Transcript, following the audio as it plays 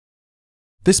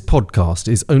This podcast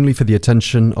is only for the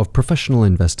attention of professional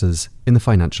investors in the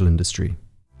financial industry.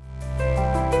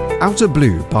 Outer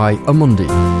Blue by Amundi.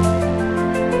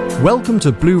 Welcome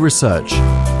to Blue Research.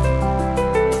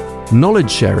 Knowledge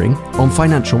sharing on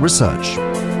financial research.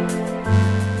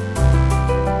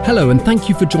 Hello and thank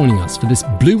you for joining us for this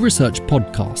Blue Research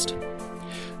podcast.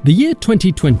 The year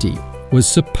 2020 was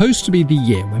supposed to be the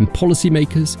year when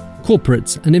policymakers,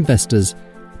 corporates and investors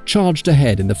charged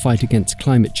ahead in the fight against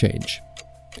climate change.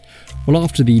 Well,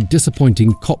 after the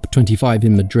disappointing COP25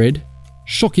 in Madrid,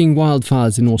 shocking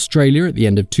wildfires in Australia at the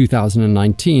end of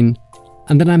 2019,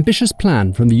 and an ambitious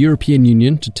plan from the European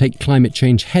Union to take climate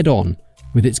change head-on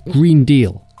with its Green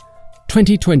Deal,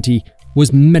 2020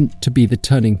 was meant to be the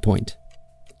turning point.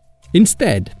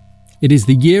 Instead, it is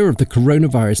the year of the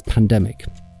coronavirus pandemic.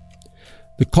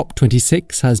 The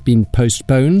COP26 has been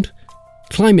postponed,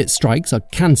 climate strikes are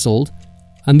cancelled,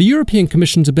 and the European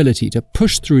Commission's ability to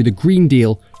push through the Green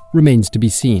Deal remains to be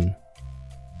seen.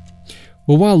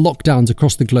 Well, while lockdowns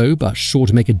across the globe are sure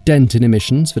to make a dent in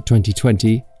emissions for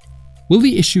 2020, will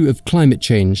the issue of climate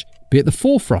change be at the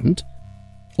forefront,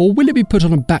 or will it be put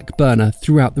on a back burner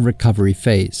throughout the recovery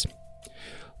phase?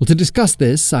 Well, to discuss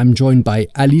this, I'm joined by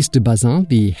Alice de Bazin,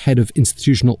 the Head of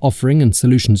Institutional Offering and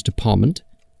Solutions Department,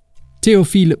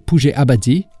 Théophile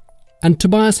Pouget-Abadi, and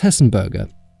Tobias Hessenberger,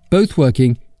 both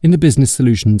working in the Business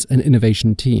Solutions and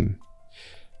Innovation team.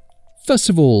 First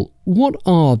of all, what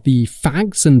are the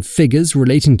facts and figures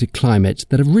relating to climate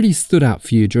that have really stood out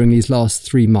for you during these last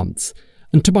 3 months?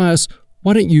 And Tobias,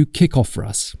 why don't you kick off for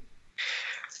us?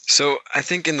 So I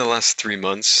think in the last 3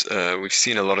 months, we've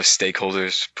seen a lot of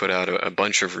stakeholders put out a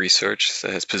bunch of research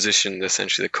that has positioned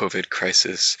essentially the COVID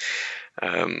crisis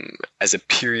as a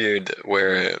period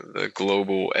where the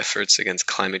global efforts against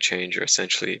climate change are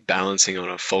essentially balancing on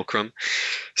a fulcrum.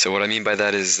 So what I mean by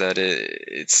that is that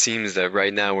it seems that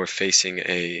right now we're facing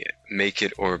a make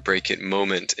it or break it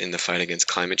moment in the fight against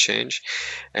climate change.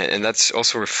 And that's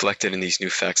also reflected in these new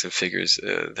facts and figures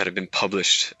that have been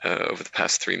published over the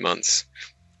past 3 months.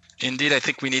 Indeed, I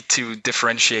think we need to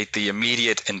differentiate the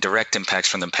immediate and direct impacts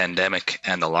from the pandemic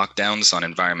and the lockdowns on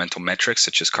environmental metrics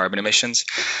such as carbon emissions,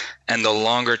 and the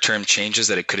longer-term changes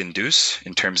that it could induce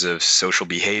in terms of social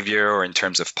behavior or in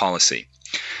terms of policy.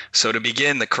 So to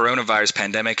begin, the coronavirus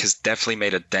pandemic has definitely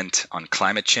made a dent on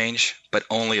climate change, but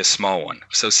only a small one.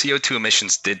 So CO2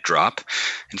 emissions did drop.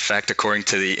 In fact, according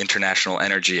to the International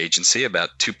Energy Agency,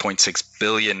 about 2.6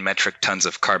 billion metric tons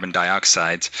of carbon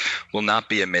dioxide will not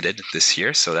be emitted this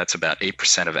year. So that's about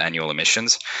 8% of annual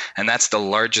emissions. And that's the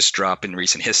largest drop in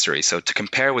recent history. So to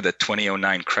compare with the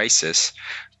 2009 crisis,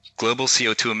 global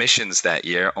CO2 emissions that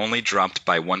year only dropped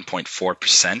by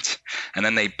 1.4%, and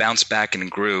then they bounced back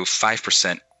and grew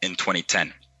 5% in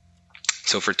 2010.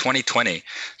 So for 2020,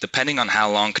 depending on how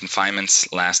long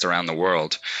confinements last around the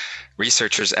world,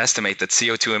 researchers estimate that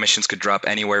CO2 emissions could drop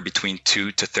anywhere between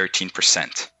 2 to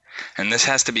 13%. And this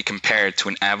has to be compared to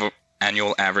an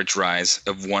annual average rise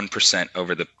of 1%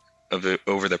 over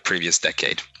the previous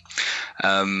decade.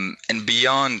 And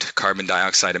beyond carbon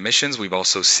dioxide emissions, we've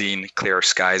also seen clearer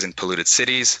skies in polluted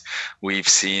cities. We've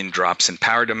seen drops in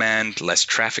power demand, less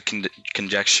traffic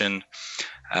congestion,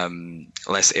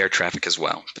 less air traffic as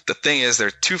well. But the thing is, there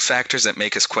are two factors that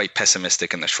make us quite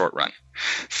pessimistic in the short run.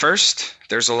 First,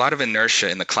 there's a lot of inertia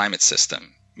in the climate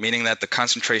system, meaning that the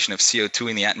concentration of CO2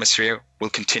 in the atmosphere will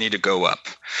continue to go up.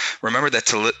 Remember that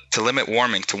to limit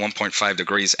warming to 1.5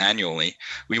 degrees annually,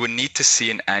 we would need to see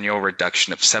an annual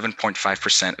reduction of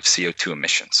 7.5% of CO2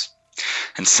 emissions.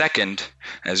 And second,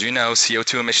 as you know,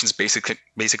 CO2 emissions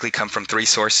basically come from three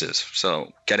sources.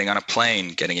 So getting on a plane,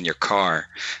 getting in your car,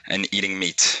 and eating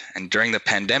meat. And during the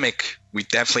pandemic, we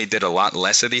definitely did a lot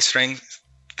less of these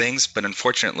things, but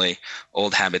unfortunately,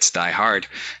 old habits die hard,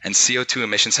 and CO2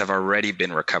 emissions have already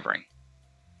been recovering.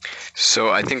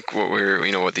 So I think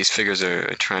what these figures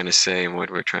are trying to say and what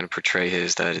we're trying to portray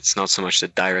is that it's not so much the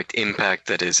direct impact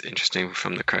that is interesting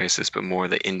from the crisis, but more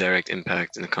the indirect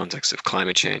impact in the context of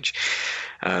climate change.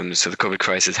 So the COVID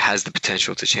crisis has the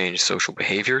potential to change social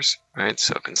behaviors, right?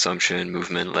 So consumption,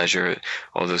 movement, leisure,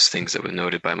 all those things that were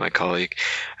noted by my colleague.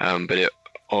 But it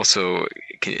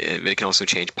can also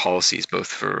change policies, both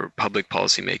for public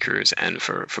policymakers and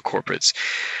for corporates.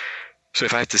 So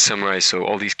if I have to summarize, so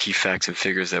all these key facts and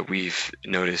figures that we've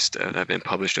noticed that have been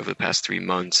published over the past 3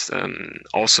 months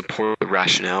all support the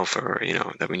rationale for,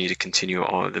 that we need to continue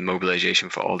all the mobilization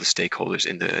for all the stakeholders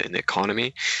in the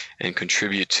economy and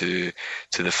contribute to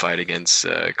the fight against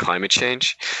climate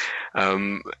change.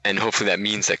 And hopefully that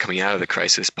means that coming out of the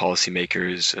crisis,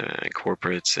 policymakers and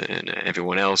corporates and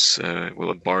everyone else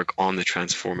will embark on the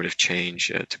transformative change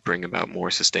to bring about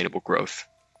more sustainable growth.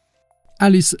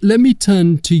 Alice, let me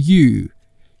turn to you.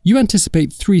 You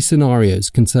anticipate 3 scenarios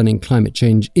concerning climate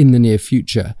change in the near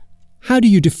future. How do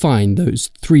you define those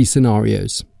 3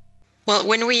 scenarios? Well,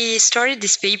 when we started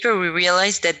this paper, we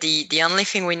realized that the only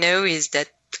thing we know is that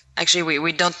actually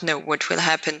we don't know what will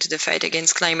happen to the fight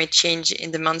against climate change in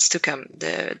the months to come,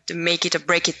 the make it or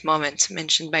break it moment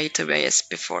mentioned by Tobias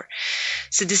before.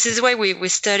 So this is why we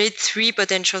studied 3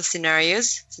 potential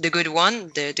scenarios: the good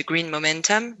one, the green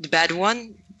momentum; the bad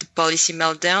one, the policy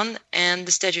meltdown; and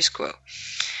the status quo.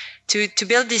 To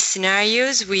build these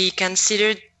scenarios, we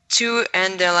considered 2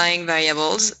 underlying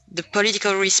variables: the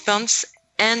political response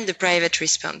and the private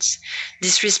response.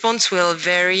 This response will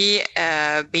vary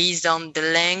based on the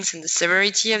length and the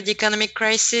severity of the economic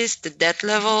crisis, the debt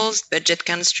levels, budget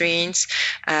constraints,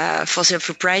 fossil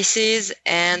fuel prices,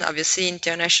 and obviously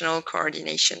international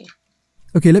coordination.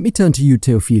 Okay, let me turn to you,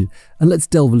 Théophile, and let's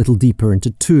delve a little deeper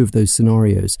into 2 of those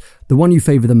scenarios, the one you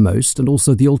favour the most and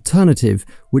also the alternative,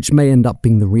 which may end up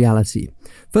being the reality.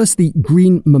 First, the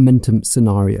green momentum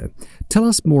scenario. Tell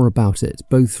us more about it,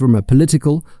 both from a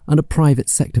political and a private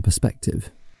sector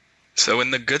perspective. So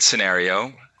in the good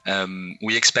scenario,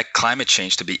 we expect climate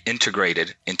change to be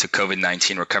integrated into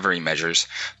COVID-19 recovery measures,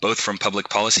 both from public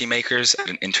policymakers at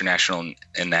an international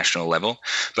and national level,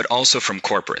 but also from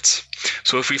corporates.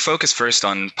 So if we focus first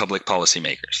on public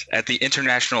policymakers, at the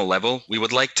international level, we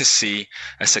would like to see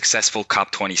a successful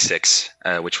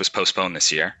COP26, which was postponed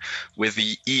this year, with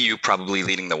the EU probably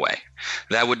leading the way.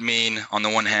 That would mean, on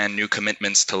the one hand, new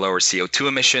commitments to lower CO2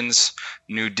 emissions,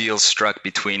 new deals struck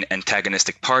between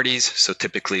antagonistic parties. So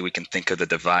typically we can think of the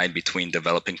divide between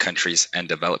developing countries and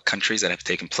developed countries that have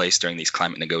taken place during these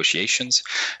climate negotiations.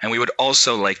 And we would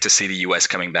also like to see the US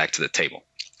coming back to the table.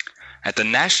 At the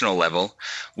national level,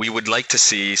 we would like to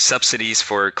see subsidies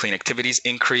for clean activities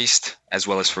increased, as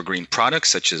well as for green products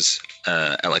such as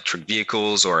electric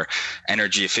vehicles or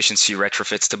energy efficiency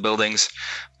retrofits to buildings,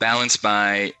 balanced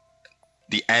by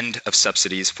the end of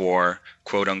subsidies for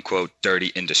quote-unquote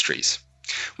dirty industries.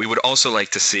 We would also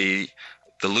like to see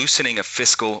the loosening of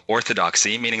fiscal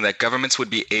orthodoxy, meaning that governments would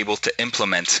be able to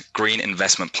implement green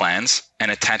investment plans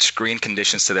and attach green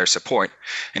conditions to their support.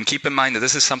 And keep in mind that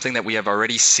this is something that we have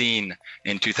already seen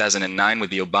in 2009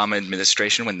 with the Obama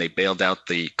administration when they bailed out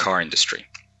the car industry.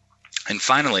 And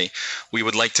finally, we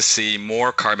would like to see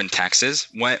more carbon taxes.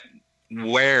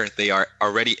 Where they are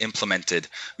already implemented,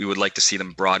 we would like to see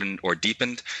them broadened or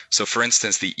deepened. So for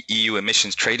instance, the EU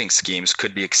emissions trading schemes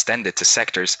could be extended to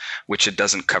sectors which it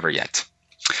doesn't cover yet.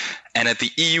 And at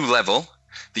the EU level,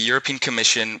 the European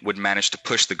Commission would manage to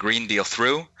push the Green Deal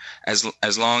through as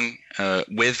long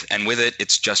with it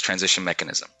its just transition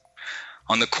mechanism.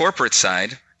 On the corporate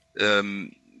side,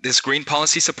 this green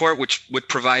policy support, which would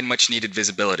provide much needed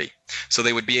visibility. So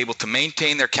they would be able to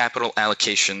maintain their capital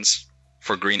allocations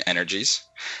for green energies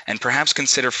and perhaps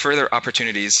consider further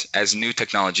opportunities as new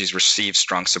technologies receive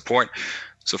strong support.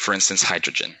 So for instance,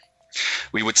 hydrogen.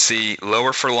 We would see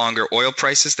lower for longer oil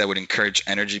prices that would encourage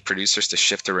energy producers to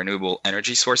shift to renewable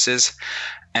energy sources,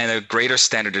 and a greater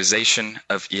standardization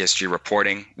of ESG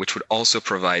reporting, which would also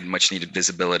provide much needed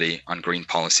visibility on green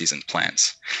policies and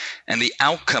plans. And the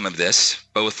outcome of this,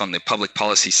 both on the public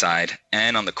policy side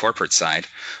and on the corporate side,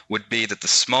 would be that the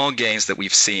small gains that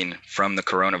we've seen from the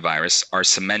coronavirus are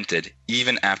cemented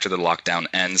even after the lockdown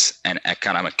ends and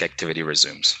economic activity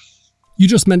resumes. You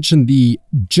just mentioned the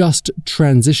just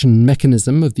transition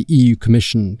mechanism of the EU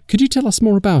Commission. Could you tell us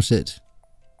more about it?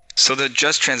 So the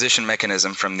just transition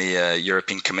mechanism from the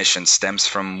European Commission stems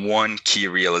from one key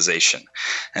realization,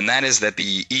 and that is that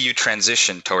the EU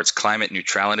transition towards climate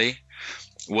neutrality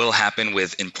will happen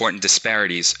with important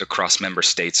disparities across member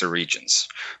states or regions.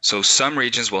 So some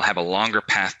regions will have a longer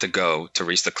path to go to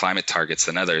reach the climate targets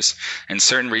than others, and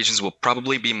certain regions will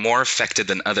probably be more affected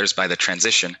than others by the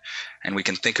transition, and we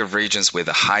can think of regions with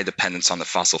a high dependence on the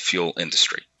fossil fuel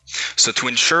industry. So to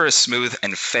ensure a smooth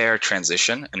and fair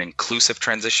transition, an inclusive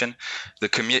transition, the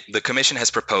Commission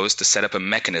has proposed to set up a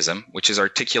mechanism which is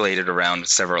articulated around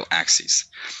several axes.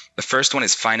 The first one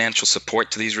is financial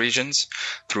support to these regions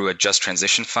through a Just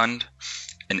Transition Fund,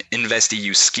 an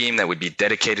InvestEU scheme that would be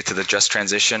dedicated to the just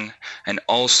transition, and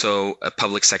also a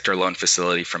public sector loan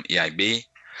facility from EIB.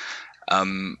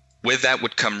 With that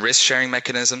would come risk-sharing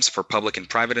mechanisms for public and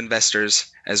private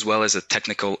investors, as well as a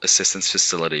technical assistance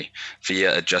facility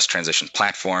via a Just Transition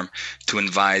platform to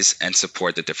advise and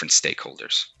support the different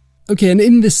stakeholders. Okay, and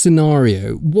in this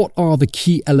scenario, what are the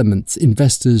key elements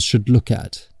investors should look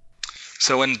at?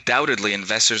 So undoubtedly,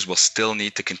 investors will still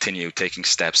need to continue taking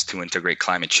steps to integrate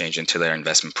climate change into their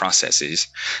investment processes.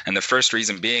 And the first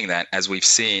reason being that, as we've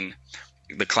seen,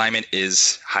 the climate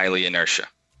is highly inertia.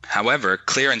 However,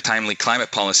 clear and timely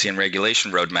climate policy and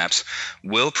regulation roadmaps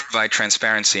will provide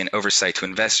transparency and oversight to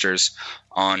investors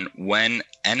on when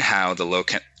and how the low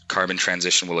carbon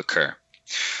transition will occur.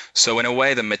 So in a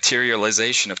way, the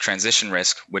materialization of transition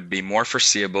risk would be more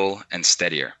foreseeable and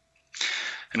steadier.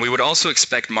 And we would also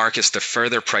expect markets to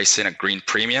further price in a green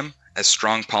premium, as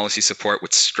strong policy support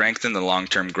would strengthen the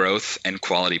long-term growth and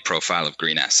quality profile of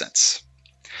green assets.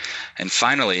 And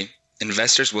finally,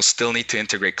 investors will still need to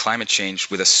integrate climate change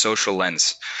with a social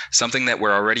lens, something that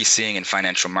we're already seeing in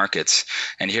financial markets.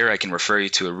 And here I can refer you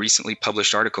to a recently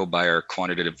published article by our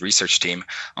quantitative research team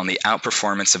on the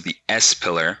outperformance of the S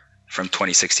pillar from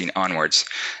 2016 onwards.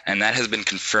 And that has been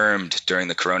confirmed during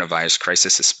the coronavirus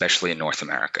crisis, especially in North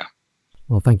America.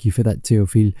 Well, thank you for that,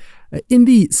 Théophile. In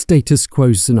the status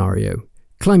quo scenario,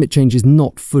 climate change is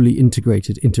not fully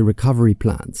integrated into recovery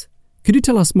plans. Could you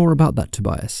tell us more about that,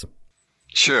 Tobias?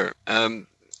 Sure.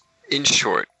 In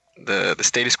short, the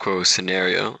status quo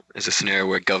scenario is a scenario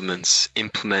where governments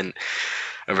implement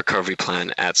a recovery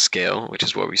plan at scale, which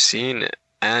is what we've seen,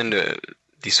 and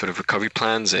these sort of recovery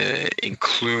plans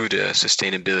include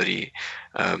sustainability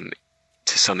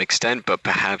to some extent, but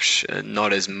perhaps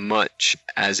not as much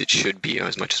as it should be, or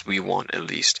as much as we want, at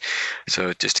least.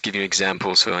 So just to give you an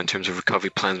example, so in terms of recovery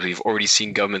plans, we've already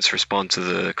seen governments respond to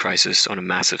the crisis on a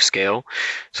massive scale.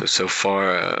 So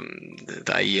far,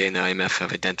 the IEA and the IMF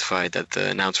have identified that the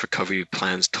announced recovery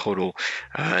plans total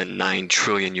 $9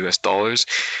 trillion,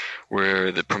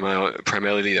 where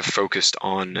primarily they're focused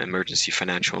on emergency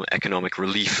financial and economic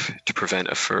relief to prevent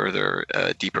a further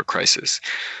deeper crisis.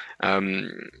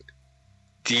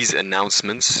 These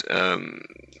announcements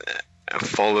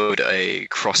followed a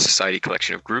cross-society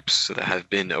collection of groups, so there has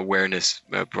been awareness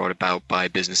brought about by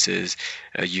businesses,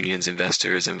 unions,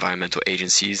 investors, environmental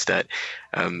agencies that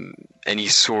any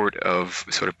sort of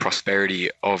prosperity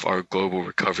of our global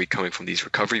recovery coming from these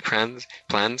recovery plans,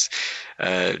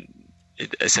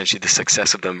 essentially the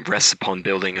success of them rests upon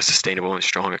building a sustainable and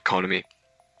strong economy.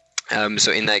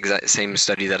 So in that exact same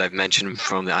study that I've mentioned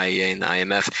from the IEA and the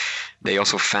IMF, they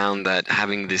also found that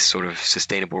having this sort of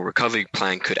sustainable recovery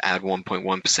plan could add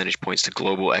 1.1 percentage points to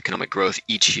global economic growth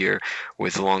each year,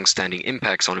 with long-standing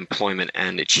impacts on employment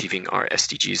and achieving our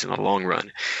SDGs in the long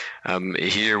run.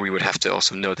 Here we would have to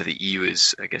also note that the EU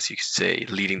is, I guess you could say,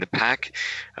 leading the pack.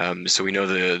 So we know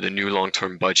the new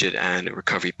long-term budget and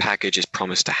recovery package is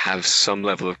promised to have some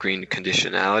level of green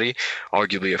conditionality.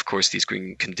 Arguably, of course, these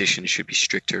green conditions should be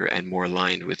stricter and more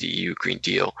aligned with the EU Green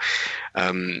Deal.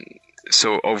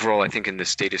 So overall, I think in the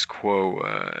status quo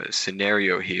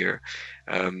scenario here,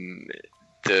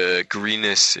 the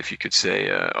greenness, if you could say,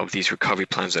 of these recovery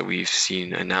plans that we've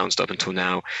seen announced up until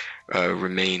now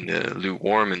remain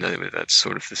lukewarm, and that's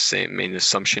sort of the same main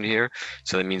assumption here.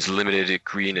 So that means limited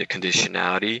green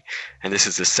conditionality, and this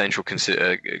is the central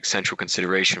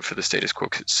consideration for the status quo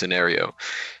scenario.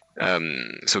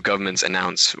 So governments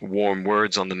announce warm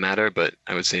words on the matter, but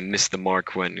I would say miss the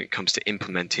mark when it comes to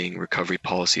implementing recovery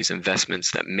policies,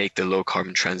 investments that make the low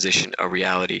carbon transition a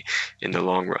reality in the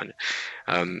long run.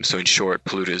 So in short,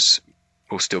 polluters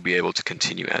will still be able to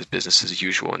continue as business as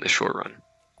usual in the short run.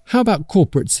 How about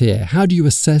corporates here? How do you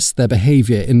assess their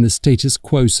behavior in the status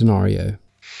quo scenario?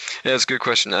 Yeah, that's a good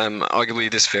question.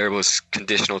 Arguably, this variable is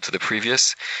conditional to the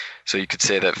previous. So you could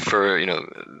say that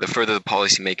the further the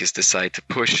policymakers decide to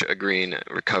push a green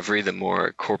recovery, the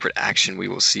more corporate action we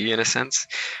will see, in a sense.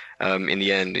 In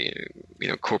the end,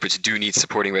 corporates do need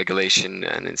supporting regulation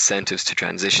and incentives to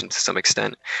transition to some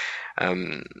extent.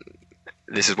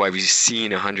 This is why we've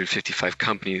seen 155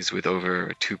 companies with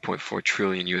over $2.4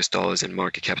 trillion in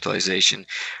market capitalization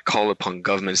call upon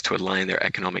governments to align their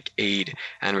economic aid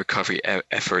and recovery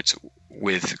efforts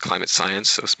with climate science.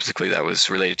 So specifically, that was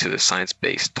related to the Science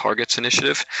Based Targets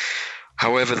initiative.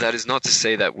 However, that is not to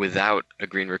say that without a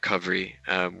green recovery,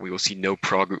 we will see no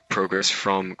progress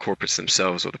from corporates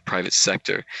themselves or the private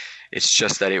sector. It's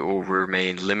just that it will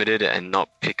remain limited and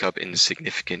not pick up in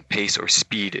significant pace or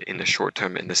speed in the short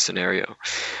term in this scenario.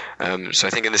 So I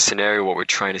think in this scenario, what we're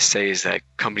trying to say is that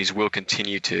companies will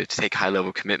continue to take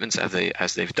high-level commitments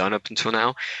as they've done up until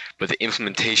now, but the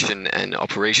implementation and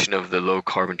operation of the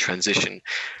low-carbon transition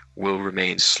will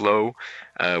remain slow,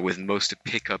 with most of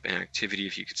pickup in activity,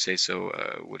 if you could say so,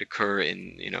 would occur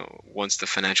in once the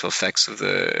financial effects of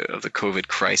the COVID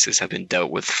crisis have been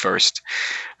dealt with first.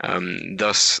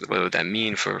 Thus, what would that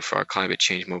mean for our climate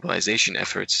change mobilization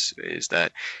efforts is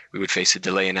that we would face a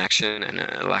delay in action and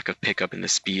a lack of pickup in the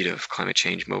speed of climate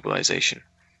change mobilization.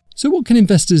 So what can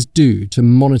investors do to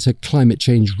monitor climate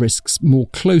change risks more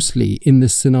closely in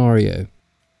this scenario?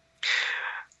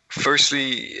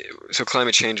 Firstly, so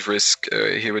climate change risk,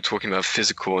 here we're talking about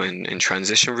physical and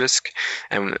transition risk.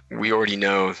 And we already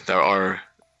know there are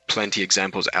plenty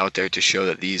examples out there to show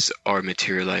that these are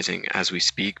materializing as we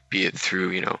speak, be it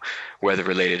through,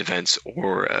 weather-related events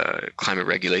or climate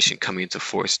regulation coming into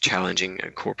force, challenging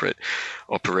corporate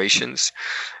operations.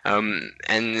 And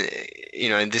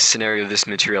in this scenario, this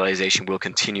materialization will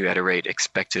continue at a rate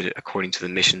expected according to the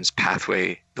mission's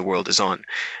pathway the world is on.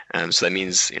 So that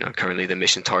means, currently the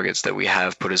mission targets that we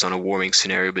have put us on a warming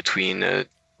scenario between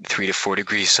 3 to 4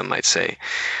 degrees, some might say.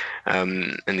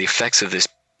 And the effects of this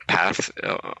path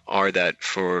are that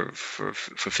for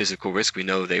physical risk, we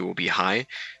know they will be high.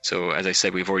 So as I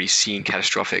said, we've already seen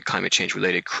catastrophic climate change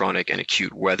related chronic and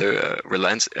acute weather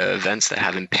events that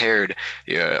have impaired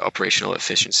the operational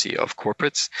efficiency of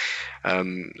corporates.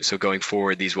 So going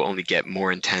forward, these will only get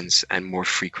more intense and more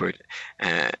frequent.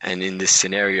 And in this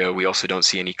scenario, we also don't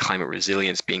see any climate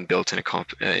resilience being built in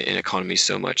economies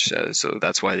so much. So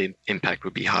that's why the impact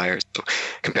would be higher. So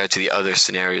compared to the other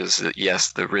scenarios,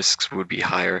 yes, the risks would be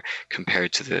higher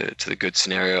compared to the good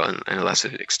scenario, and a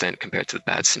lesser extent compared to the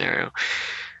bad scenario.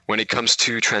 When it comes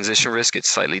to transition risk, it's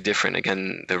slightly different.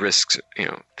 Again, the risks,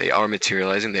 they are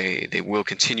materializing. They will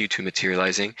continue to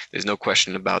materializing. There's no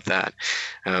question about that.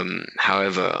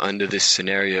 However, under this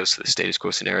scenario, so the status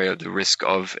quo scenario, the risk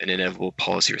of an inevitable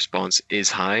policy response is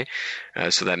high.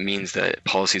 So that means that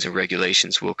policies and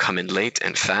regulations will come in late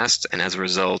and fast, and as a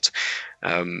result,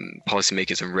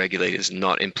 policymakers and regulators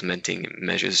not implementing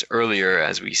measures earlier,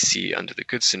 as we see under the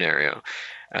good scenario,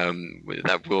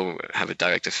 that will have a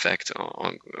direct effect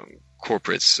on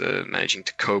corporates managing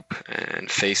to cope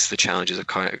and face the challenges of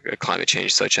climate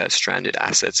change, such as stranded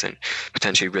assets and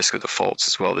potentially risk of defaults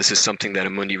as well. This is something that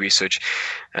Amundi Research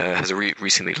has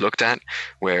recently looked at,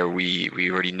 where we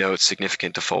already know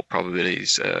significant default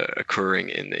probabilities occurring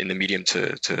in the medium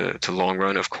to long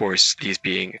run. Of course, these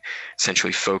being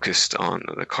essentially focused on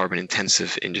the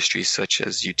carbon-intensive industries such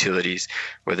as utilities,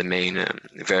 where the main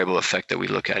variable effect that we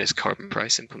look at is carbon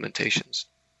price implementations.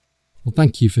 Well,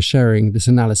 thank you for sharing this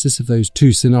analysis of those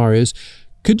two scenarios.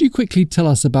 Could you quickly tell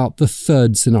us about the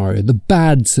third scenario, the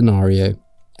bad scenario?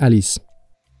 Alice.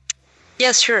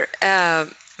 Yes, sure.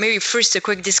 Maybe first a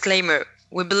quick disclaimer.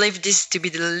 We believe this to be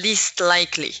the least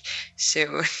likely,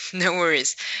 so no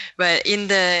worries. But in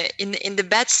the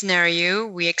bad scenario,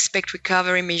 we expect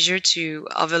recovery measure to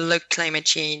overlook climate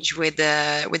change, with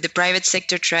the private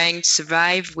sector trying to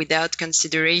survive without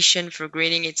consideration for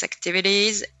greening its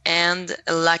activities, and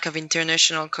a lack of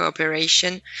international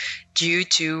cooperation due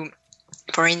to,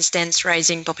 for instance,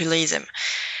 rising populism.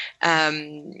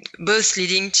 Both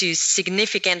leading to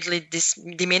significantly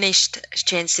diminished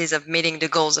chances of meeting the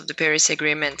goals of the Paris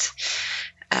Agreement.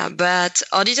 But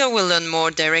auditor will learn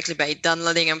more directly by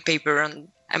downloading on paper on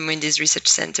Amundi's Research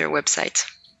Center website.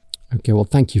 Okay, well,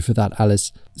 thank you for that,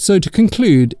 Alice. So to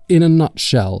conclude, in a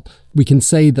nutshell, we can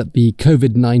say that the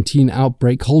COVID-19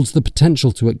 outbreak holds the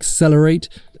potential to accelerate,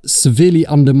 severely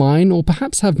undermine, or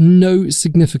perhaps have no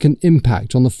significant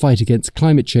impact on the fight against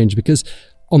climate change, because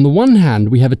on the one hand,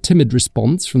 we have a timid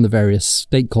response from the various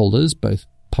stakeholders, both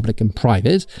public and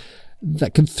private,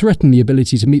 that could threaten the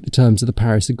ability to meet the terms of the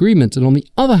Paris Agreement. And on the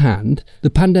other hand, the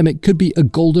pandemic could be a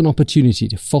golden opportunity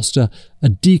to foster a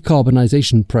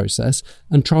decarbonisation process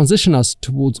and transition us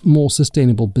towards more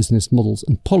sustainable business models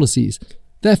and policies.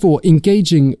 Therefore,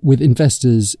 engaging with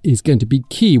investors is going to be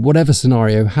key, whatever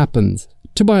scenario happens.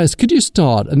 Tobias, could you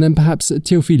start? And then perhaps,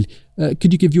 Théophile,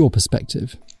 could you give your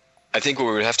perspective? I think what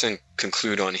we would have to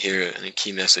conclude on here, and a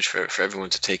key message for everyone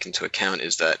to take into account,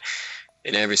 is that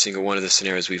in every single one of the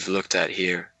scenarios we've looked at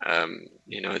here,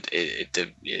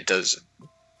 it does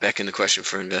beckon the question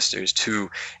for investors to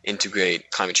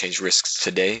integrate climate change risks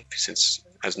today, since,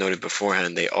 as noted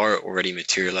beforehand, they are already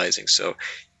materializing. So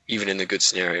even in the good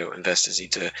scenario, investors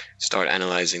need to start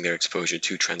analyzing their exposure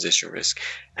to transition risk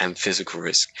and physical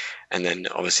risk. And then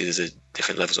obviously there's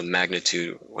different levels of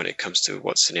magnitude when it comes to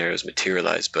what scenarios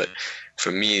materialize. But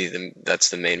for me,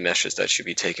 that's the main message that should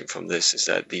be taken from this, is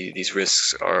that these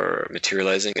risks are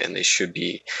materializing and they should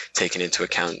be taken into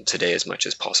account today as much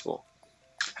as possible.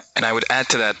 And I would add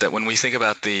to that when we think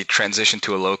about the transition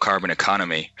to a low carbon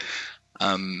economy,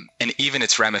 and even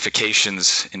its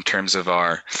ramifications in terms of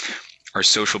our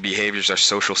social behaviors, our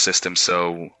social systems.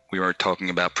 So we were talking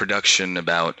about production,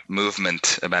 about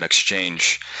movement, about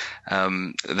exchange.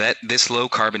 That this low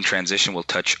carbon transition will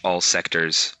touch all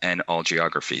sectors and all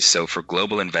geographies. So for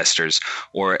global investors,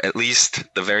 or at least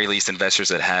the very least investors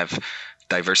that have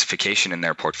diversification in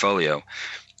their portfolio,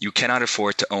 you cannot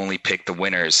afford to only pick the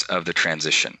winners of the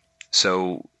transition.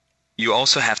 So you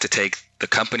also have to take the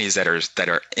companies that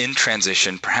are in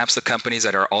transition, perhaps the companies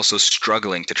that are also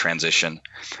struggling to transition.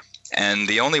 And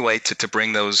the only way to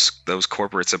bring those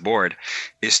corporates aboard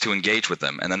is to engage with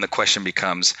them. And then the question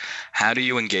becomes, how do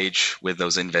you engage with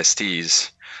those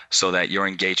investees so that your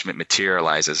engagement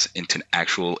materializes into an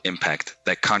actual impact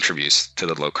that contributes to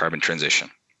the low carbon transition?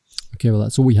 Okay, well,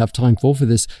 that's all we have time for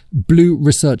this Blue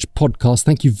Research podcast.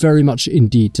 Thank you very much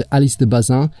indeed to Alice de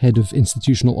Bazin, Head of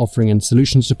Institutional Offering and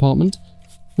Solutions Department.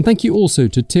 And thank you also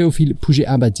to Théophile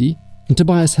Pouget-Abadie and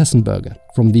Tobias Hessenberger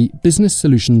from the Business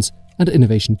Solutions and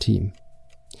Innovation team.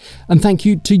 And thank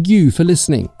you to you for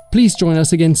listening. Please join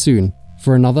us again soon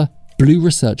for another Blue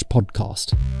Research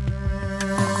podcast.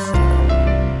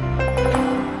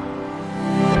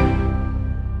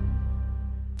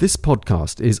 This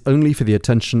podcast is only for the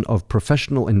attention of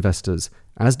professional investors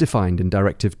as defined in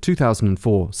Directive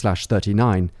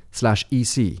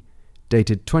 2004/39/EC,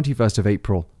 dated 21st of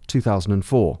April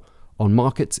 2004, on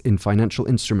markets in financial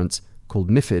instruments called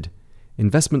MiFID,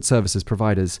 investment services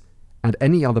providers, and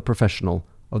any other professional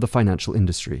of the financial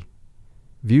industry.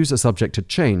 Views are subject to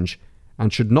change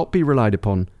and should not be relied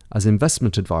upon as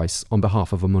investment advice on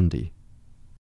behalf of Amundi.